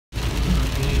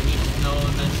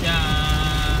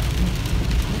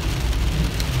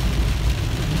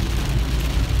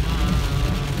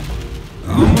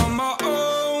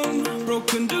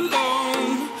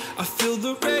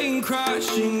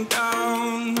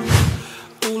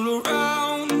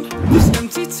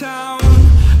town.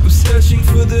 I'm searching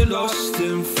for the lost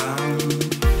and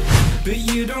found, but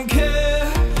you don't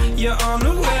care, you're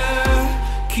unaware.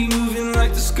 Keep moving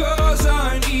like the scars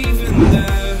aren't even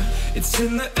there. It's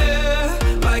in the air,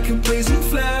 like a blazing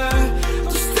flare.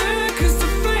 Don't stare, cause the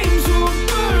flames will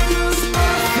burn us.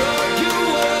 I thought you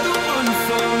were the one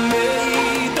for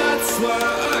me. That's why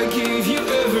I gave you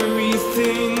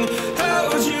everything.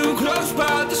 Held you close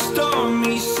by the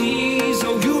stormy seas.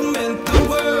 Oh, you meant the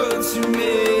world to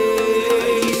me.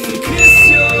 Kiss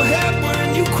your head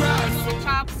when you cried.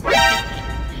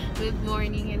 Good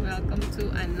morning and welcome to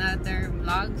another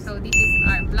vlog. So this is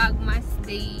our Vlogmas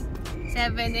day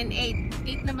 7 and 8.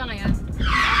 8 na ba ngayon?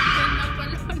 10 na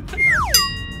pala.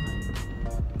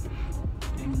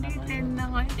 10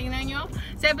 na ngayon. Tingnan nyo.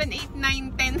 7, 8,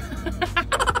 9, 10.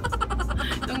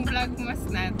 Itong Vlogmas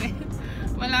natin.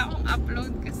 Wala akong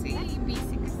upload kasi.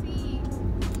 Busy kasi.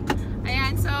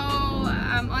 Ayan. So,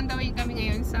 on the way kami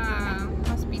ngayon sa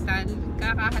hospital.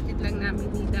 Kakahatid lang namin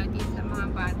ni Daddy sa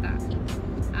mga bata.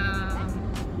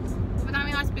 Pupunta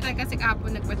kami ng hospital kasi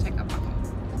kahapon nagpa-check up ako.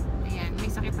 Ayan,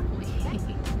 may sakit ako eh.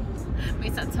 May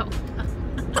satsaw na.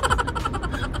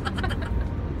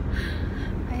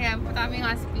 Ayan, pupunta kami ng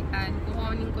hospital.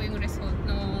 Kukunin ko yung result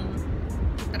ng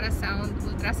ultrasound.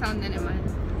 Ultrasound na naman.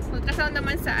 Ultrasound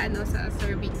naman sa sa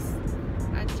cervix.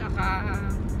 At saka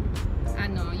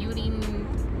urine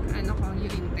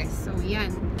test. So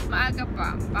yan, maaga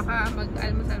pa. Baka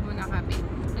mag-almusal muna kami.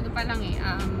 Ano pa lang eh,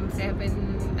 8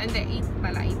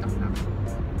 pala, 8 o'clock.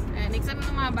 And exam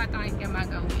ng mga bata ngayon kaya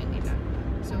mag-uwi nila.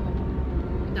 So,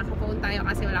 naka-phone tayo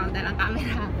kasi wala akong dalang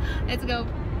camera. Let's go!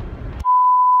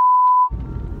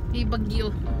 May bagyo.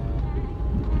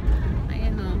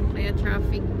 Ayan o, kaya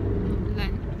traffic.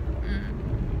 Ulan.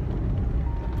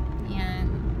 Yan.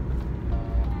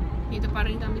 Dito pa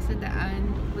rin kami sa daan.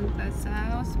 Punta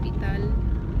sa hospital.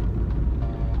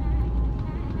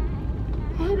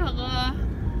 Ay, naka.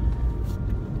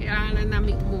 Kailangan na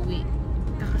namin umuwi.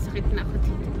 Kakasakit na ako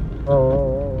dito.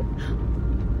 Oo.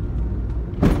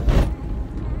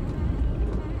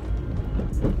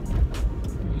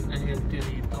 Healthy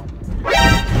rito.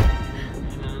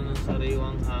 Kailangan ng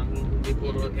sariwang hangin, hindi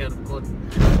puro aircon.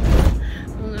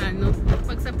 Kung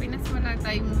pag sa Pinas wala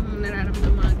tayong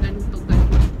nararamdaman mga ganito.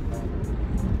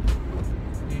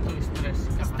 Dito stress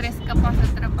ka. Stress ka pa sa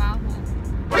trabaho.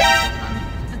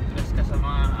 Stress ka sa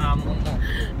mga amo mo.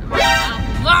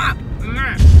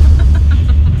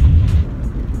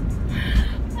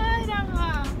 Ay,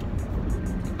 naka.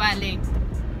 Balik.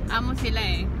 Amo sila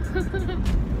eh.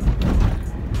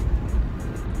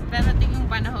 Darating yung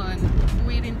panahon,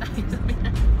 uwi rin tayo sa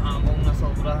Pinas. Among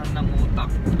nasobrahan ng utak.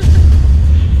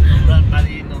 Sobrang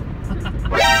talino.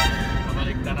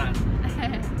 Kabaliktaran.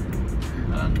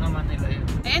 Alam naman nila yun.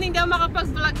 Ayan, hindi ako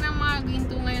makapag-vlog ng mga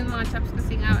ginto ngayon mga chaps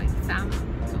kasi nga exam.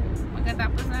 So,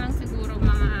 magkatapos na lang siguro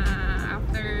mga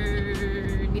after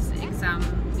this exam.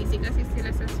 Busy kasi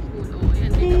sila sa school. O,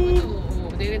 ayan, dito ko to.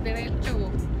 O, dire-diretso.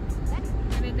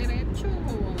 Dire-diretso.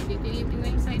 Ditinitin na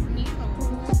yung side mirror.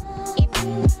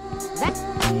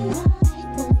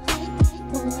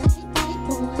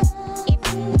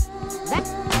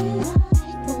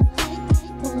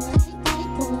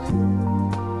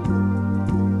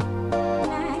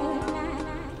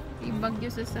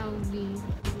 Bagyo sa Saudi.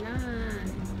 Yan.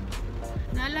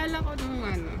 Naalala ko nung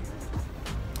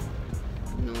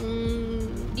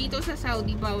dito sa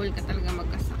Saudi, bawal ka talaga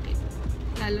magkasakit.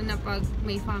 Lalo na pag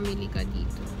may family ka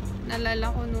dito. Naalala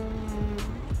ko nung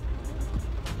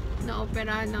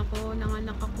na-operahan ako,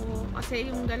 nanganak ako.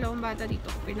 Kasi yung dalawang bata dito,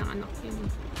 pinanganak yun.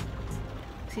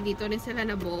 Kasi dito rin sila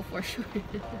nabuo for sure.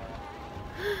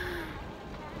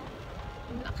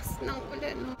 Ang lakas ng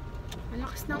ulan. Ang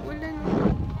lakas ng ulan.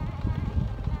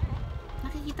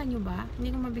 Nakikita nyo ba?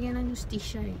 Hindi ko mabigyan ng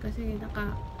justisya eh. Kasi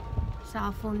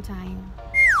sa phone tayo.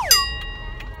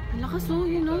 Ang lakas oh,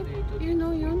 yun o. Yun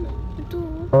o, yun. Ito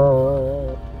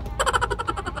o.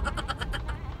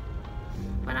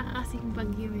 Parang kasing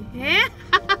bagyo eh.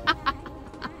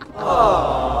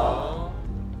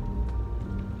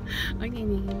 Huwag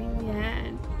hinihiling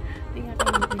yan. Hindi nga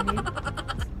kayo mapilit.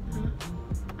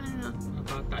 Ano?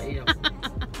 Nakakaiyak.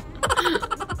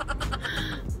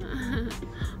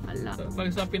 Pag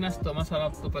sa Pinas to,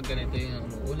 masarap to pag ganito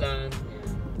yung ulan.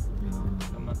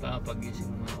 Mata,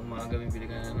 pag-gising mo umaga, bibili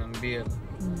ka na ng beer.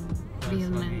 Tapos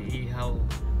mag-iihaw.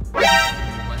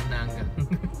 Umaga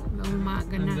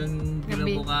na. Hanggang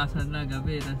kinabukasan na,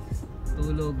 gabi. Tapos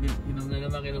tulog, inom na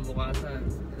naman kinabukasan.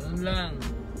 Ganun lang.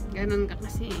 Ganun ka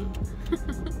kasi.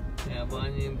 Kaya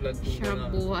abangan nyo yung vlog ko. Sharp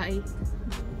buhay.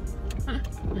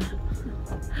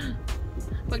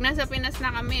 Pag nasa Pinas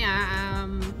na kami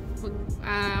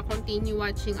continue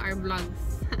watching our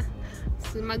vlogs.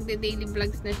 So, magde-daily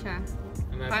vlogs na siya.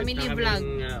 Family vlog.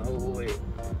 Uuwi.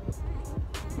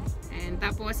 And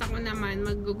tapos ako naman,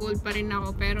 mag-gold pa rin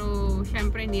ako. Pero,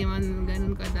 syempre, hindi naman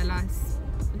ganun kadalas.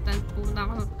 Punta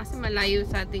ako, kasi malayo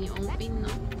sa atin yung pin,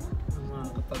 no?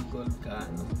 Kapag gold ka,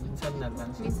 minsan na lang.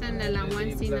 Minsan na lang,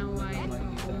 once in a while.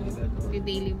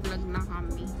 Daily vlog na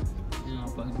kami.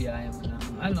 Pag biyahe mo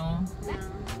ng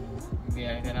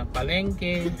biyahe ka ng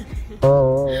palengke.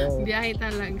 Biyahe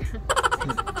talaga.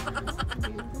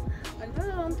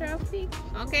 Wala, ang traffic.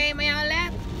 Okay, may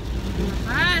ulit.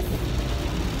 Lakas!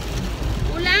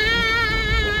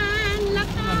 Ulan!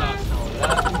 Lakas! Malakas na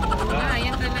ulan.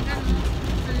 Ayan talaga.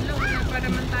 Hello, wala pa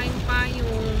naman tayong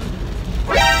payong.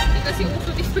 Hindi kasi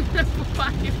uso dito na po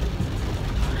payong.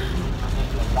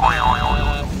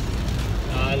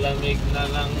 Alamig na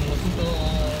lang gusto.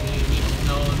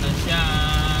 Snow na siya.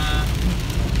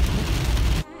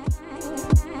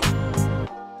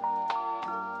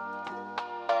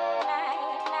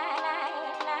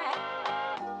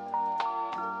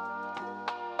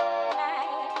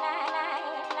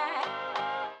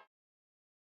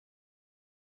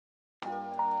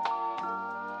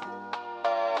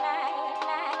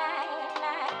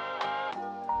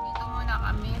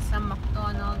 Kami sa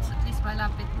McDonald's, at least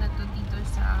malapit na to dito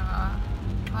sa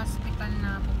hospital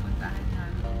na pupuntahan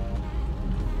namin.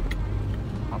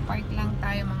 Papark lang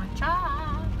tayo mga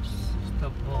chops.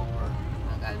 Stop over.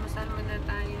 Mag-almusal muna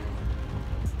tayo.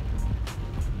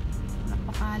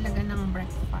 Napakahalaga ng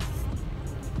breakfast.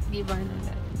 Di ba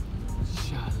nila?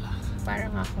 Shala.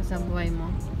 Parang ako sa buhay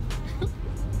mo.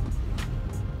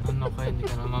 Ano kaya hindi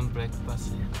ka naman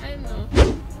breakfast eh. Ano?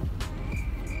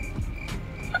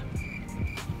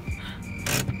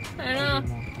 Ano?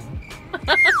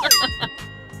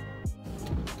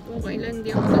 Okay lang, di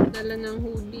ako nagdala ng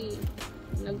hoodie.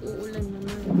 Nag-uulan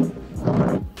naman.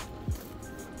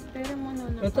 Pero mo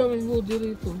na. Ito may hoodie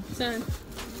rito. Saan?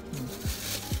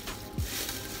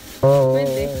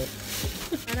 Pwede.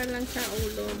 Para lang sa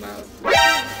ulo.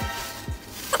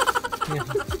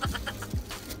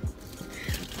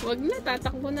 Wag na,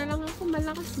 tatakbo na lang ako.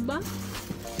 Malakas ba?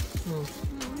 Oh.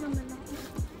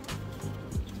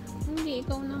 Hindi,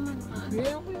 ikaw naman. Hindi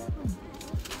ako yun.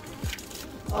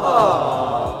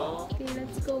 Okay,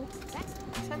 let's go.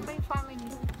 Saan ba yung family?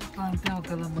 Tawag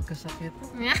ka lang magkasakit.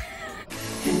 And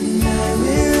I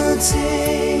will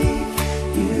take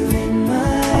you in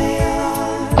my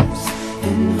arms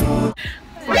and hold.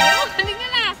 Hello, halika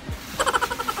na!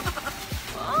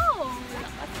 Wow,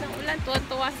 lakas ng ulan.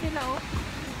 Tuwan-tuwa sila, oh.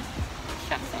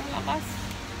 Shucks, ang lakas.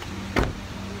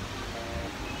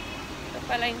 Ito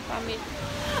pala yung family.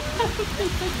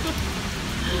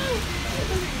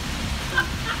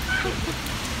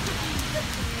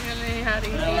 Yung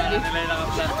haringtv. Nilay lang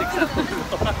ang plastic sa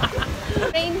ulo.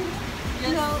 Rain.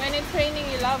 When it's raining,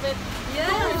 you love it.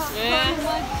 Yes, Yeah. so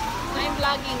much. I'm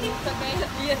vlogging. It's okay.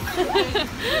 Yes.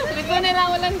 Dito nila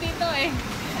ulan dito eh.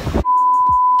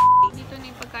 Dito na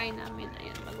yung pagkain namin.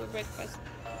 Ayan, mag-breakfast.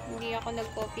 Hindi ako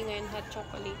nag-coffee ngayon, hot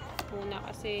chocolate muna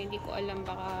kasi hindi ko alam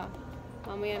baka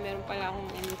mamaya meron pala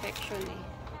akong infection eh.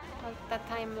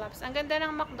 Magta-time-lapse. Ang ganda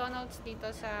ng McDonald's dito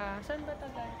sa... Saan ba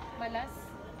taga? Malas?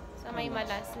 Sa May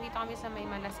Malas. Dito kami sa May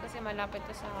Malas kasi malapit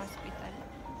to sa hospital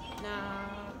na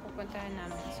pupuntahan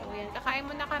namin. So, yan. Kakain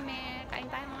muna kami. Kain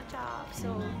tayo mga chops.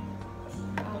 So,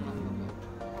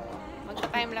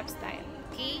 magta-time-lapse tayo.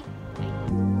 Okay?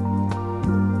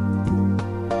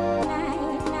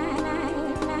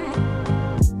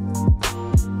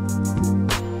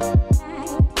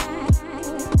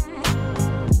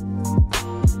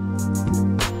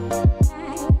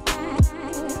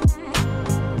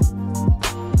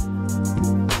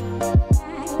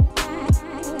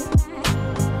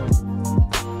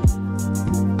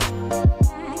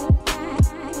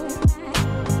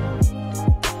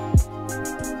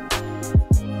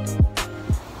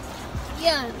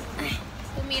 Yan.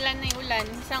 Tumilan na yung ulan.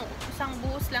 Isang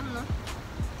buhos lang, no?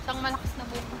 Isang malakas na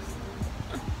buhos.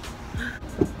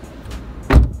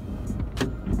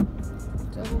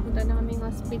 So, pupunta na kaming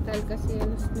hospital kasi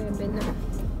alas 9 na.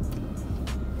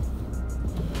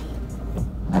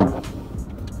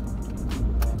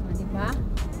 Diba?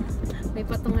 May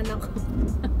patungan ako.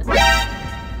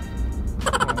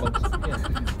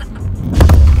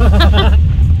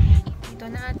 Dito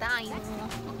na tayo.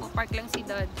 Magpapark lang si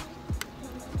Dad.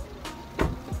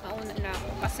 Mauna na ako.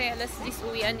 Kasi alas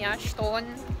 10 uwian ni Ashton.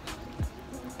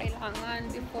 Kailangan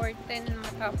before 10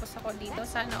 matapos ako dito.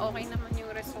 Sana okay naman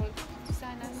yung result.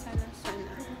 Sana.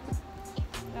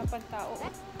 Dapat tao.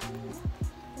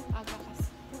 Aga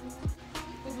kasi.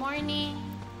 Good morning.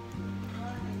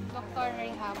 Dr.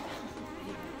 Rehab.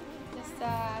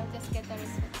 Just get the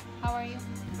receipt. How are you?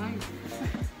 Fine.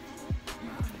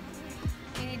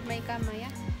 You need my kama,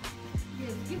 yeah?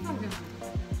 Yes, give her the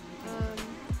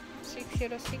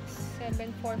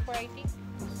 606-744, I think.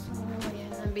 So, ayan,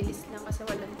 nabilis lang kasi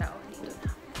walang tao dito na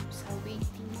sa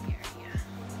waiting area.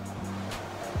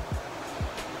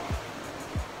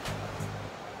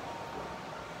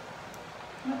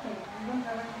 nothing. You don't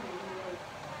have anything.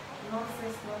 No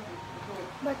stress, nothing. Good.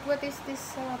 But what is this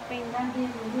pain? Then be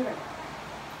urine.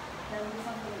 Then do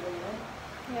something with it, right?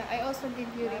 Yeah, I also did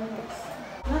urine test.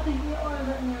 Nothing. You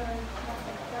order in your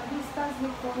nothing. Then this starts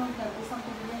with colon. There is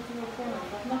something related to your colon,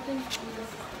 but nothing in the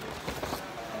system.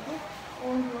 Okay?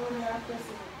 All your after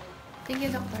Thank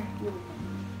you, doctor.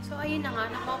 So, ayun na nga,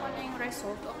 nakuha ko na yung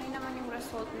result. Okay naman yung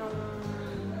result nung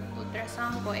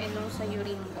ultrasound ko nung sa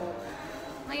urine ko.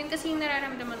 Ngayon kasi yung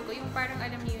nararamdaman ko, yung parang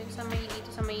alam niyo yun, sa may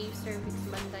dito, sa may cervix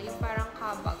banda, yung parang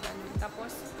kabag, ganun.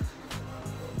 Tapos,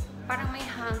 parang may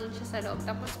hangin siya sa loob.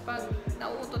 Tapos, pag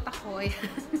nauutot ako,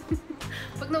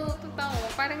 pag nauutot ako,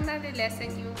 parang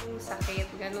nalilesen yung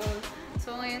sakit, ganun.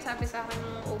 So, ngayon sabi sa akin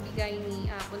ng OB-GYN,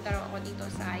 punta raw ako dito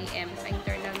sa IM, sa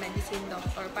internal medicine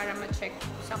doctor, para ma-check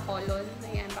sa colon.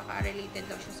 Ayan, baka related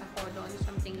daw siya sa colon,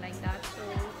 something like that. So,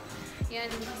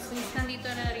 yan, since nandito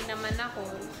na rin naman ako,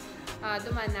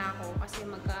 dumaan na ako kasi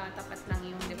magkatapat lang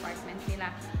yung department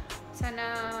nila. Sana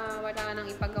wala ka nang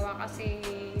ipagawa kasi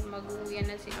mag-uwian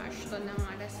na si Ashton ng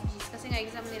alas 10 kasi nga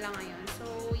exam nila ngayon.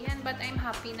 So, yan, but I'm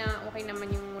happy na okay naman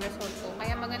yung result ko.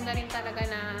 Kaya maganda rin talaga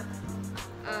na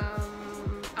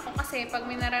ako kasi pag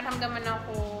may nararamdaman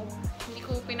ako, hindi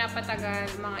ko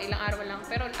pinapatagal, mga ilang araw lang.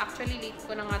 Pero actually late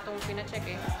ko na nga itong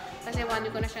pina-check kasi 1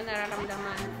 week ko na siya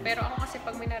nararamdaman. Pero ako kasi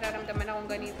pag may nararamdaman akong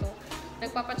ganito,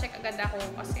 nagpapacheck agad ako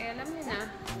kasi alam niyo na,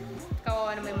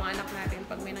 kawawa na may mga anak natin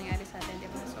pag may nangyari sa atin,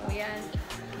 diba? So yan,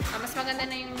 mas maganda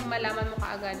na yung malaman mo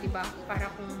kaagad, diba?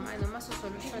 Para kung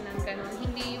masusolusyonan, ganun.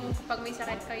 Hindi yung kapag may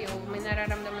sakit kayo, may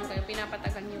nararamdaman kayo,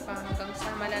 pinapatagal niyo pa hanggang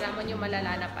sa malalaman niyo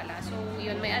malala na pala. So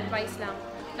yun, may advice lang.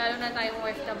 Lalo na tayong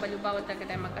OFW, bawal talaga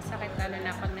tayo magkasakit, lalo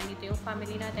na pag nandito yung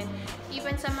family natin.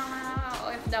 Even sa mga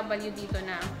OFW dito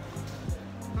na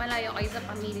malayo kayo sa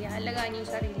pamilya, alagaan yung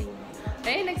sarili niyo.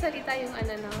 Eh, nagsalita yung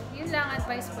yun lang,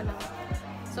 advice ko lang.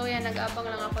 So, yan, nag-aabang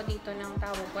lang ako dito ng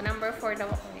tawag ko. Number 4 daw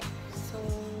ako So,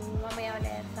 mamaya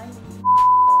ulit.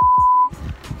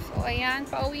 So, ayan,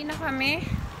 pauwi na kami.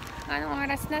 Anong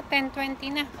oras na? 10:20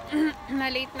 na.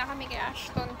 Na-late na kami kay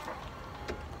Ashton.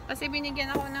 Kasi binigyan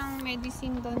ako ng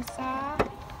medicine doon sa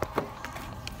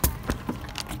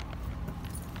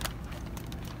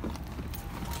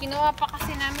kinuha pa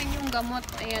kasi namin yung gamot.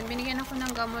 Ayan, binigyan ako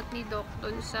ng gamot ni Doc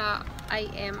doon sa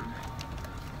IM.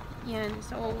 Yan,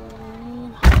 so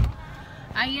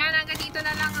ayan, hanggang dito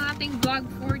na lang ang ating vlog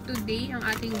for today. Ang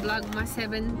ating vlog mas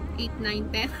 7, 8,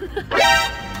 9, 10.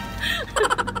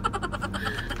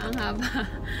 Ang haba.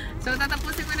 So,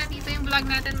 tatapusin ko na dito yung vlog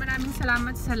natin. Maraming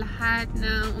salamat sa lahat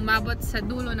ng umabot sa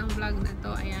dulo ng vlog na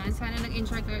to. Ayan, sana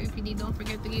nag-enjoy kayo. If you did, don't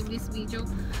forget to give this video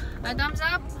a thumbs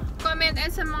up, comment, and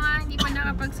sa mga hindi pa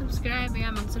nakapag-subscribe,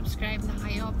 ayan, mag-subscribe na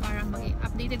kayo para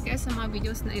mag-updated kayo sa mga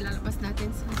videos na ilalabas natin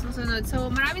sa susunod.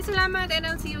 So, maraming salamat and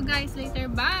I'll see you guys later.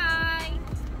 Bye!